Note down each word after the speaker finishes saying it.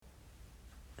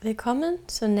Willkommen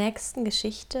zur nächsten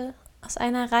Geschichte aus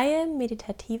einer Reihe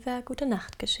meditativer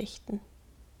Gute-Nacht-Geschichten.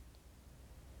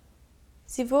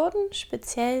 Sie wurden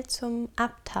speziell zum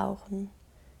Abtauchen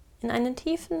in einen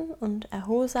tiefen und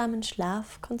erholsamen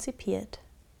Schlaf konzipiert.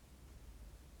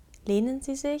 Lehnen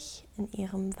Sie sich in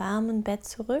Ihrem warmen Bett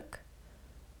zurück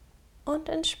und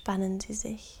entspannen Sie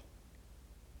sich.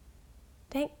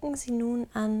 Denken Sie nun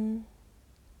an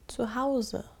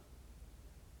Zuhause.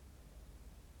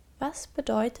 Was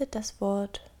bedeutet das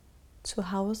Wort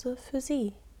Zuhause für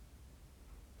Sie?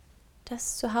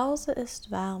 Das Zuhause ist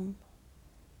warm,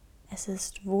 es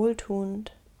ist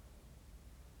wohltuend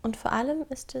und vor allem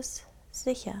ist es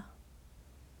sicher.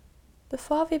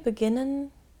 Bevor wir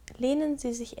beginnen, lehnen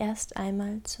Sie sich erst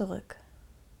einmal zurück.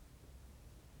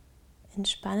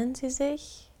 Entspannen Sie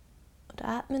sich und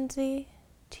atmen Sie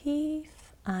tief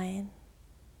ein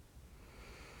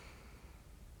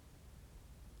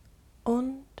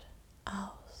und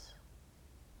aus.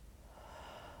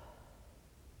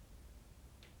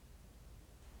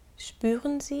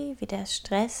 Spüren Sie, wie der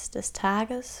Stress des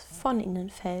Tages von Ihnen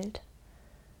fällt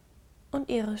und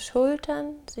Ihre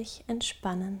Schultern sich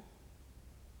entspannen.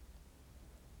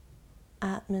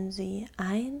 Atmen Sie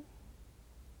ein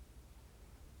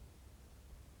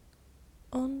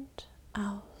und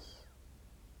aus.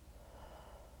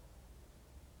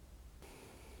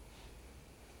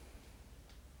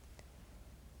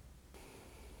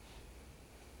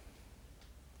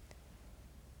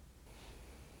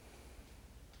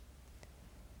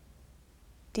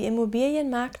 Die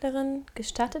Immobilienmaklerin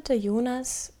gestattete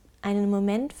Jonas, einen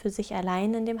Moment für sich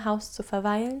allein in dem Haus zu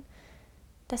verweilen,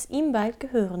 das ihm bald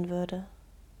gehören würde.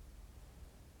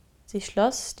 Sie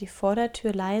schloss die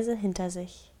Vordertür leise hinter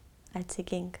sich, als sie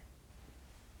ging.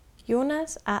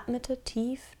 Jonas atmete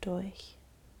tief durch.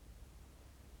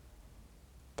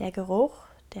 Der Geruch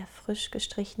der frisch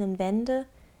gestrichenen Wände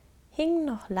hing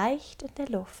noch leicht in der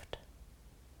Luft.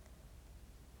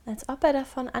 Als ob er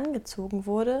davon angezogen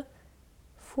wurde,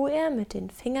 fuhr er mit den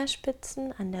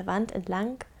Fingerspitzen an der Wand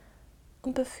entlang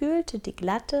und befühlte die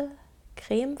glatte,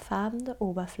 cremefarbene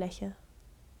Oberfläche.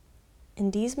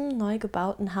 In diesem neu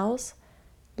gebauten Haus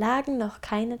lagen noch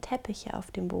keine Teppiche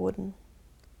auf dem Boden.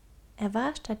 Er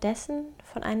war stattdessen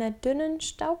von einer dünnen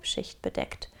Staubschicht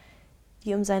bedeckt,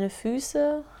 die um seine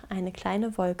Füße eine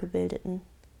kleine Wolke bildeten.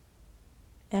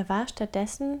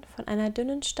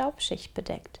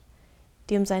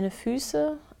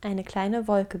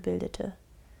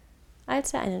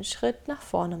 Als er einen Schritt nach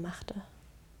vorne machte.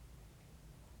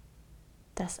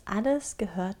 Das alles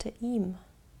gehörte ihm.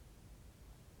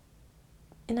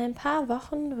 In ein paar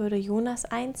Wochen würde Jonas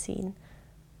einziehen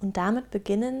und damit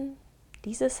beginnen,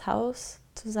 dieses Haus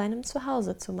zu seinem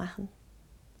Zuhause zu machen.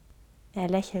 Er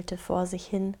lächelte vor sich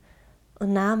hin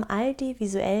und nahm all die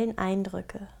visuellen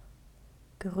Eindrücke,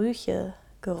 Gerüche,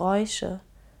 Geräusche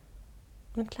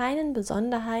und kleinen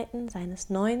Besonderheiten seines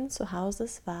neuen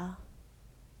Zuhauses wahr.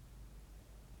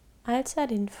 Als er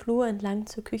den Flur entlang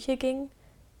zur Küche ging,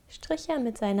 strich er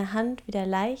mit seiner Hand wieder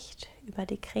leicht über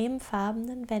die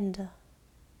cremefarbenen Wände.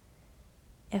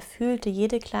 Er fühlte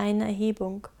jede kleine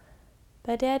Erhebung,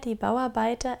 bei der die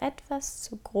Bauarbeiter etwas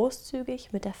zu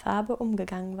großzügig mit der Farbe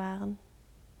umgegangen waren.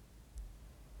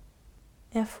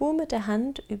 Er fuhr mit der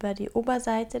Hand über die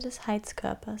Oberseite des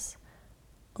Heizkörpers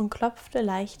und klopfte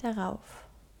leicht darauf.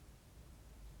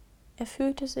 Er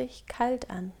fühlte sich kalt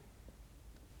an.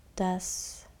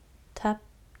 Das Tap,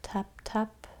 Tap, Tap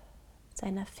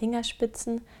seiner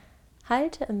Fingerspitzen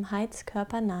hallte im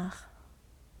Heizkörper nach.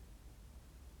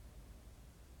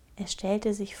 Er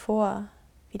stellte sich vor,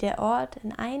 wie der Ort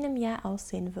in einem Jahr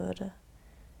aussehen würde,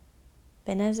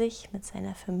 wenn er sich mit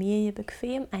seiner Familie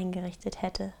bequem eingerichtet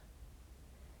hätte.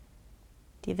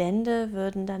 Die Wände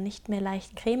würden dann nicht mehr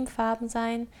leicht cremefarben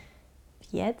sein,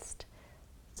 wie jetzt,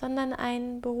 sondern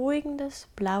ein beruhigendes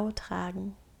Blau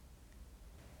tragen.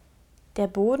 Der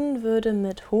Boden würde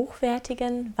mit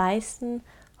hochwertigen, weißen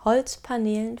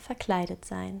Holzpaneelen verkleidet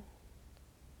sein.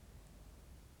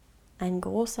 Ein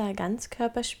großer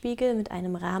Ganzkörperspiegel mit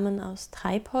einem Rahmen aus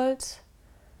Treibholz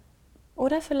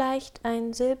oder vielleicht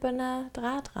ein silberner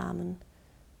Drahtrahmen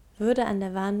würde an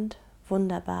der Wand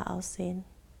wunderbar aussehen.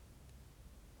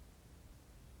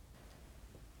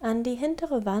 An die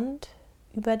hintere Wand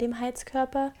über dem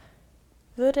Heizkörper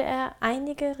würde er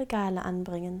einige Regale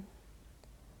anbringen.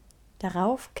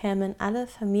 Darauf kämen alle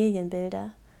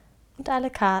Familienbilder und alle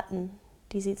Karten,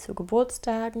 die sie zu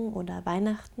Geburtstagen oder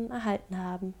Weihnachten erhalten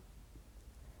haben.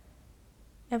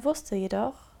 Er wusste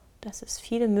jedoch, dass es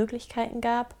viele Möglichkeiten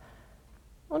gab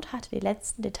und hatte die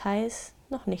letzten Details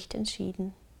noch nicht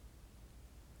entschieden.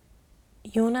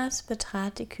 Jonas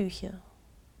betrat die Küche.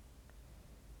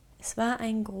 Es Es war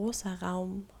ein großer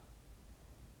Raum,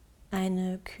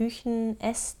 eine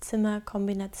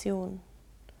Küchen-Esszimmer-Kombination.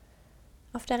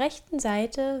 Auf der rechten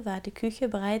Seite war die Küche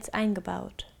bereits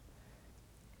eingebaut.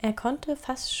 Er konnte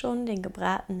fast schon den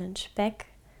gebratenen Speck,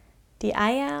 die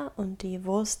Eier und die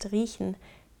Wurst riechen,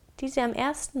 die sie am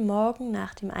ersten Morgen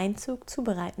nach dem Einzug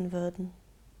zubereiten würden.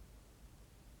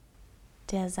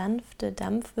 Der sanfte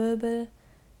Dampfwirbel,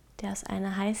 der aus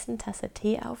einer heißen Tasse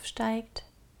Tee aufsteigt,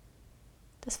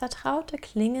 das vertraute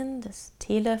Klingen des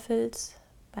Teelöffels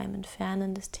beim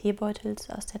Entfernen des Teebeutels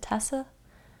aus der Tasse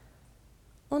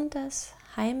und das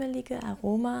heimelige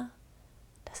Aroma,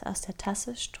 das aus der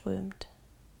Tasse strömt.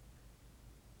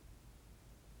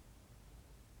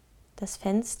 Das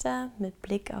Fenster mit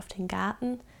Blick auf den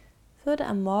Garten würde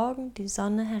am Morgen die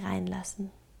Sonne hereinlassen.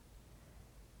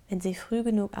 Wenn Sie früh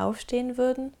genug aufstehen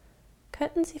würden,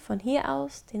 könnten Sie von hier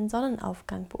aus den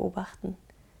Sonnenaufgang beobachten,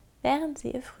 während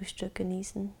Sie Ihr Frühstück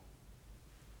genießen.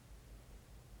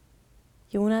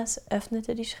 Jonas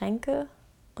öffnete die Schränke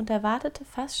und erwartete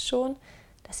fast schon,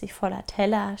 dass sie voller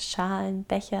Teller, Schalen,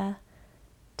 Becher,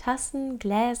 Tassen,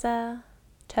 Gläser,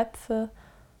 Töpfe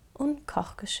und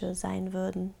Kochgeschirr sein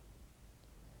würden.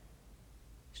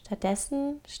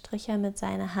 Stattdessen strich er mit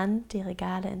seiner Hand die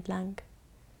Regale entlang.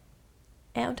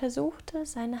 Er untersuchte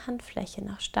seine Handfläche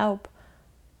nach Staub,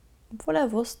 obwohl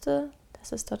er wusste,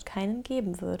 dass es dort keinen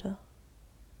geben würde.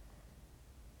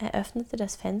 Er öffnete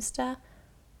das Fenster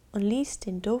und ließ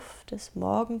den Duft des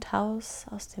Morgentaus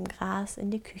aus dem Gras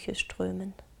in die Küche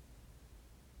strömen.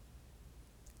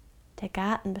 Der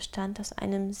Garten bestand aus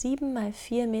einem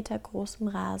 7x4 Meter großen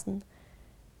Rasen,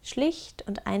 schlicht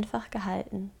und einfach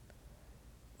gehalten,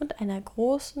 und einer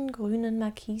großen grünen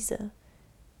Markise,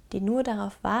 die nur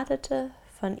darauf wartete,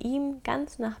 von ihm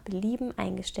ganz nach Belieben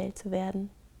eingestellt zu werden.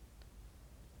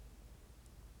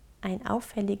 Ein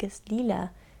auffälliges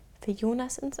Lila fiel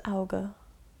Jonas ins Auge.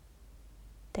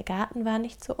 Der Garten war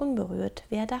nicht so unberührt,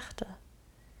 wie er dachte.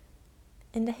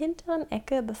 In der hinteren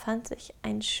Ecke befand sich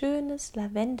ein schönes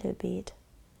Lavendelbeet.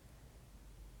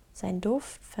 Sein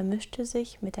Duft vermischte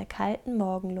sich mit der kalten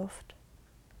Morgenluft.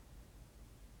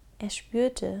 Er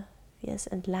spürte, wie es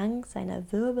entlang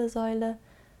seiner Wirbelsäule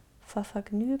vor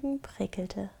Vergnügen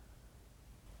prickelte.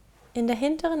 In der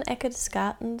hinteren Ecke des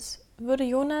Gartens würde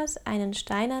Jonas einen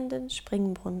steinernen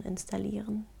Springbrunnen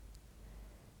installieren.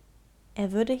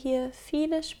 Er würde hier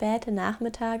viele späte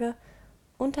Nachmittage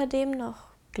unter dem noch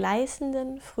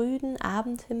gleißenden, frühen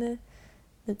Abendhimmel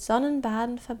mit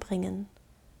Sonnenbaden verbringen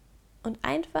und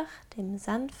einfach dem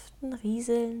sanften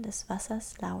Rieseln des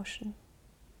Wassers lauschen.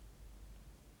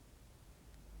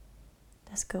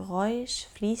 Das Geräusch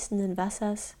fließenden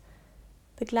Wassers,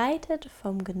 begleitet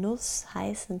vom Genuss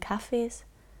heißen Kaffees,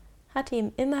 hatte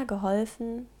ihm immer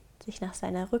geholfen, sich nach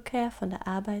seiner Rückkehr von der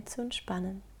Arbeit zu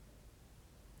entspannen.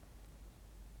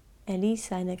 Er ließ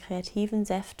seine kreativen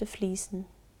Säfte fließen.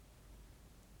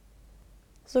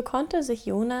 So konnte sich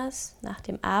Jonas nach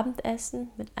dem Abendessen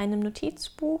mit einem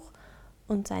Notizbuch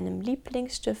und seinem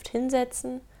Lieblingsstift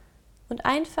hinsetzen und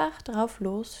einfach drauf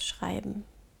los schreiben.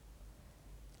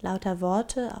 Lauter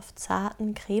Worte auf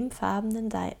zarten, cremefarbenen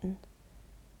Seiten.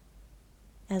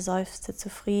 Er seufzte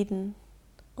zufrieden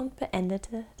und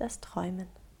beendete das Träumen.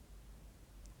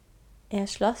 Er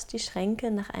schloss die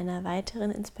Schränke nach einer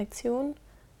weiteren Inspektion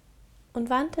und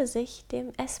wandte sich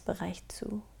dem Essbereich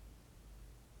zu.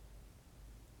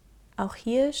 Auch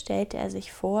hier stellte er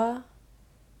sich vor,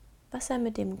 was er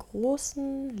mit dem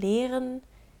großen, leeren,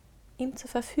 ihm zur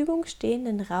Verfügung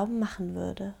stehenden Raum machen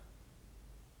würde.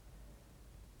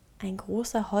 Ein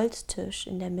großer Holztisch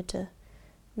in der Mitte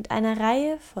mit einer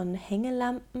Reihe von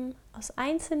Hängelampen aus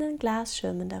einzelnen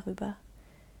Glasschirmen darüber,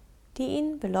 die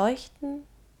ihn beleuchten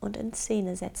und in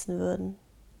Szene setzen würden.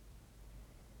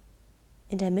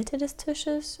 In der Mitte des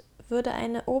Tisches würde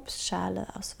eine Obstschale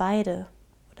aus Weide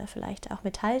oder vielleicht auch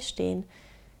Metall stehen,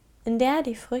 in der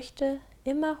die Früchte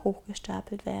immer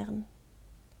hochgestapelt wären.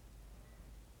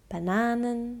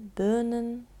 Bananen,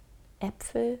 Birnen,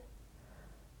 Äpfel,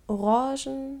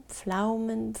 Orangen,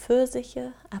 Pflaumen,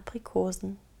 Pfirsiche,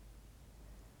 Aprikosen.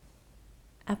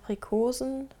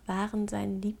 Aprikosen waren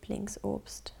sein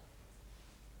Lieblingsobst.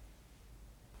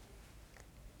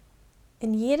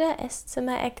 In jeder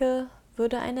Esszimmerecke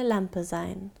würde eine Lampe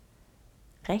sein,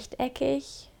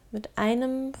 rechteckig mit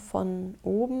einem von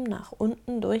oben nach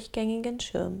unten durchgängigen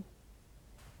Schirm.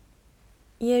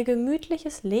 Ihr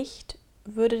gemütliches Licht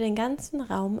würde den ganzen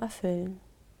Raum erfüllen.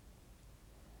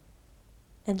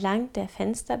 Entlang der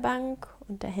Fensterbank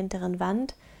und der hinteren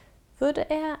Wand würde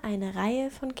er eine Reihe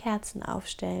von Kerzen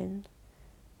aufstellen,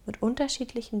 mit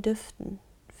unterschiedlichen Düften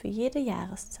für jede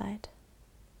Jahreszeit.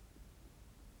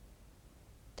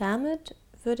 Damit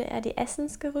würde er die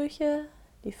Essensgerüche,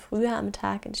 die früher am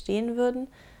Tag entstehen würden,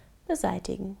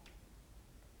 beseitigen.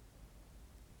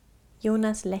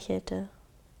 Jonas lächelte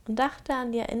und dachte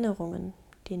an die Erinnerungen,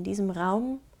 die in diesem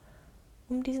Raum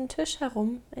um diesen Tisch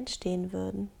herum entstehen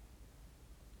würden.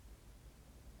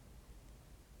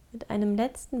 Mit einem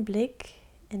letzten Blick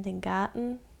in den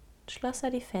Garten schloss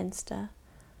er die Fenster,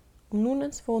 um nun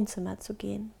ins Wohnzimmer zu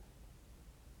gehen.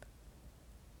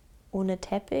 Ohne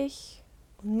Teppich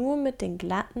und nur mit den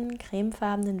glatten,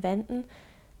 cremefarbenen Wänden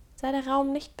sah der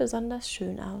Raum nicht besonders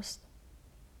schön aus.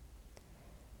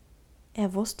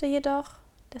 Er wusste jedoch,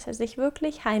 dass er sich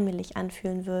wirklich heimelig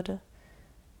anfühlen würde,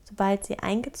 sobald sie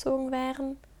eingezogen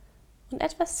wären und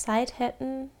etwas Zeit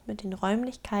hätten, mit den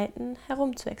Räumlichkeiten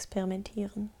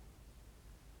herumzuexperimentieren.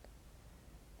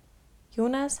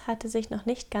 Jonas hatte sich noch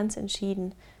nicht ganz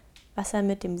entschieden, was er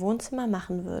mit dem Wohnzimmer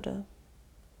machen würde.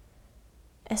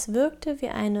 Es wirkte wie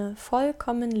eine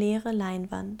vollkommen leere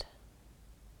Leinwand.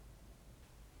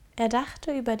 Er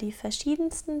dachte über die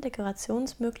verschiedensten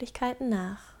Dekorationsmöglichkeiten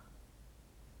nach.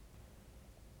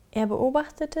 Er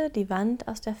beobachtete die Wand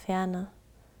aus der Ferne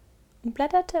und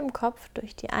blätterte im Kopf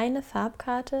durch die eine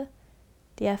Farbkarte,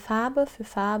 die er Farbe für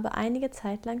Farbe einige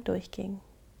Zeit lang durchging.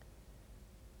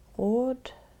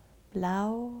 Rot,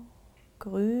 Blau,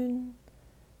 Grün,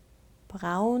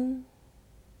 Braun,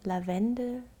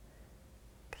 Lavendel,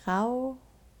 Grau,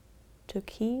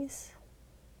 Türkis,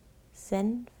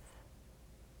 Senf.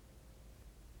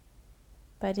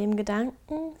 Bei dem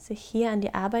Gedanken, sich hier an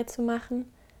die Arbeit zu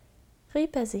machen,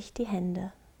 rieb er sich die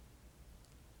Hände.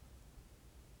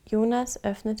 Jonas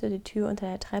öffnete die Tür unter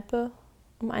der Treppe,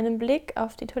 um einen Blick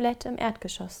auf die Toilette im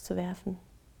Erdgeschoss zu werfen.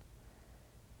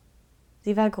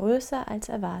 Sie war größer als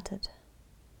erwartet.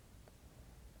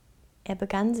 Er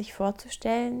begann sich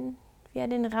vorzustellen, wie er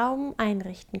den Raum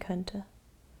einrichten könnte.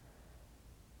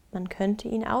 Man könnte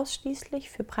ihn ausschließlich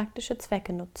für praktische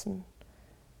Zwecke nutzen.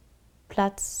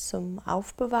 Platz zum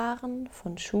Aufbewahren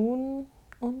von Schuhen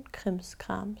und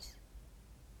Krimskrams.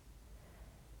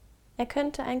 Er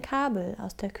könnte ein Kabel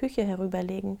aus der Küche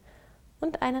herüberlegen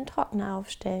und einen Trockner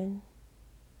aufstellen.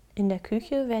 In der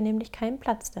Küche wäre nämlich kein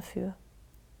Platz dafür.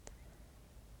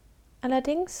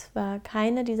 Allerdings war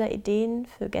keine dieser Ideen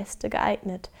für Gäste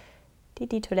geeignet, die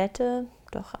die Toilette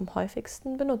doch am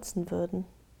häufigsten benutzen würden.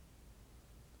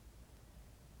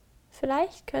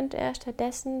 Vielleicht könnte er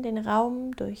stattdessen den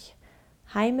Raum durch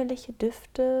heimliche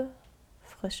Düfte,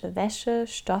 frische Wäsche,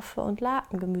 Stoffe und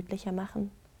Laken gemütlicher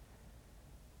machen.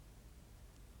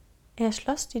 Er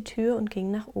schloss die Tür und ging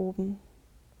nach oben.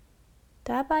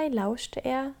 Dabei lauschte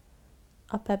er,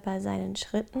 ob er bei seinen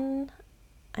Schritten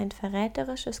ein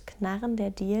verräterisches Knarren der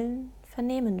Dielen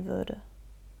vernehmen würde.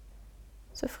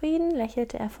 Zufrieden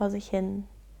lächelte er vor sich hin,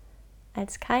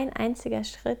 als kein einziger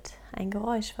Schritt ein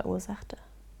Geräusch verursachte.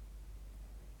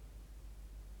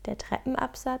 Der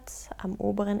Treppenabsatz am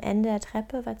oberen Ende der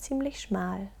Treppe war ziemlich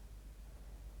schmal.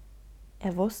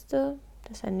 Er wusste,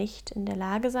 dass er nicht in der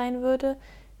Lage sein würde,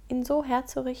 ihn so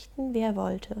herzurichten, wie er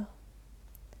wollte.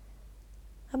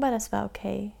 Aber das war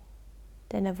okay,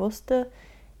 denn er wusste,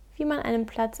 wie man einen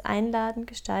Platz einladend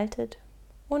gestaltet,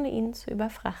 ohne ihn zu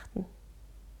überfrachten.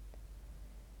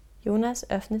 Jonas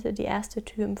öffnete die erste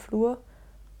Tür im Flur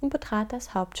und betrat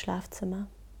das Hauptschlafzimmer.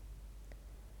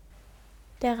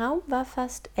 Der Raum war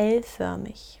fast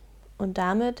L-förmig und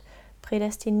damit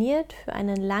prädestiniert für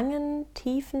einen langen,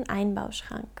 tiefen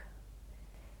Einbauschrank.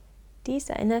 Dies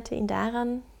erinnerte ihn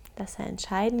daran, dass er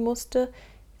entscheiden musste,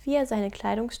 wie er seine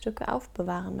Kleidungsstücke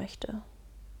aufbewahren möchte.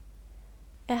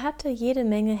 Er hatte jede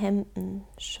Menge Hemden,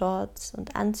 Shorts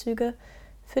und Anzüge,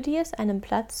 für die es einen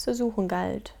Platz zu suchen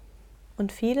galt,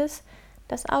 und vieles,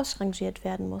 das ausrangiert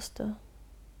werden musste.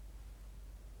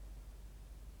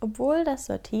 Obwohl das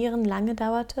Sortieren lange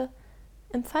dauerte,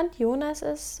 empfand Jonas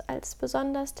es als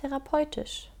besonders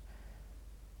therapeutisch.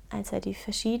 Als er die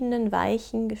verschiedenen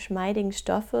weichen, geschmeidigen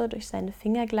Stoffe durch seine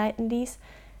Finger gleiten ließ,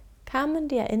 kamen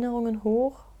die Erinnerungen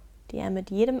hoch, die er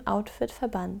mit jedem Outfit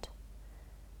verband.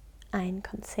 Ein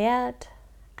Konzert,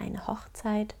 eine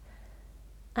Hochzeit,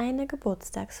 eine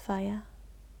Geburtstagsfeier.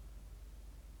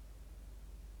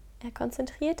 Er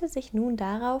konzentrierte sich nun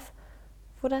darauf,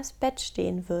 wo das Bett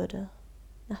stehen würde,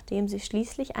 nachdem sie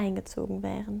schließlich eingezogen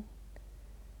wären.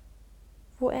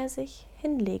 Wo er sich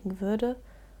hinlegen würde,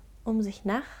 um sich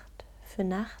Nacht für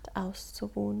Nacht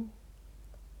auszuruhen.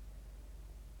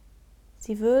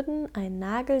 Sie würden ein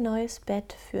nagelneues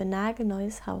Bett für ein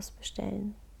nagelneues Haus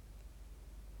bestellen.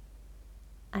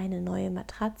 Eine neue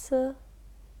Matratze,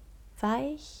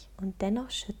 weich und dennoch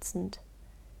schützend,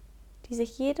 die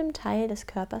sich jedem Teil des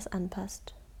Körpers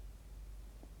anpasst.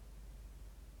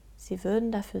 Sie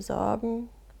würden dafür sorgen,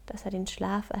 dass er den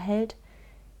Schlaf erhält,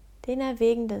 den er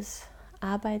wegen des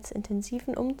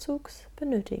arbeitsintensiven Umzugs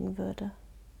benötigen würde.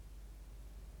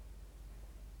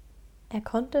 Er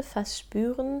konnte fast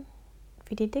spüren,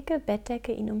 wie die dicke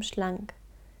Bettdecke ihn umschlang,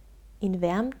 ihn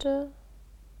wärmte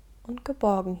und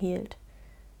geborgen hielt,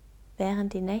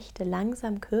 während die Nächte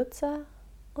langsam kürzer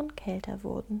und kälter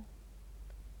wurden.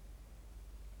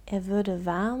 Er würde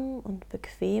warm und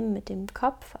bequem mit dem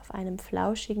Kopf auf einem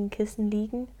flauschigen Kissen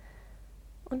liegen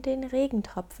und den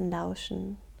Regentropfen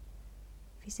lauschen,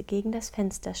 wie sie gegen das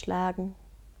Fenster schlagen,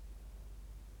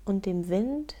 und dem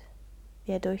Wind,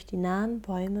 wie er durch die nahen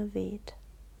Bäume weht.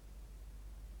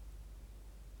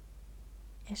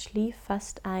 Er schlief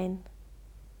fast ein,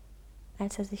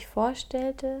 als er sich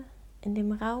vorstellte, in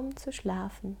dem Raum zu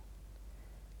schlafen,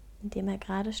 in dem er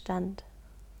gerade stand,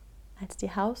 als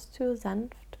die Haustür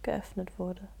sanft geöffnet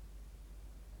wurde.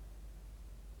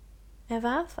 Er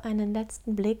warf einen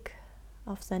letzten Blick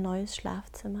auf sein neues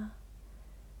Schlafzimmer,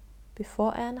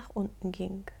 bevor er nach unten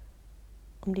ging,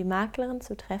 um die Maklerin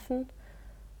zu treffen,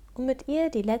 um mit ihr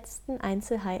die letzten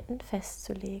Einzelheiten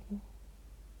festzulegen.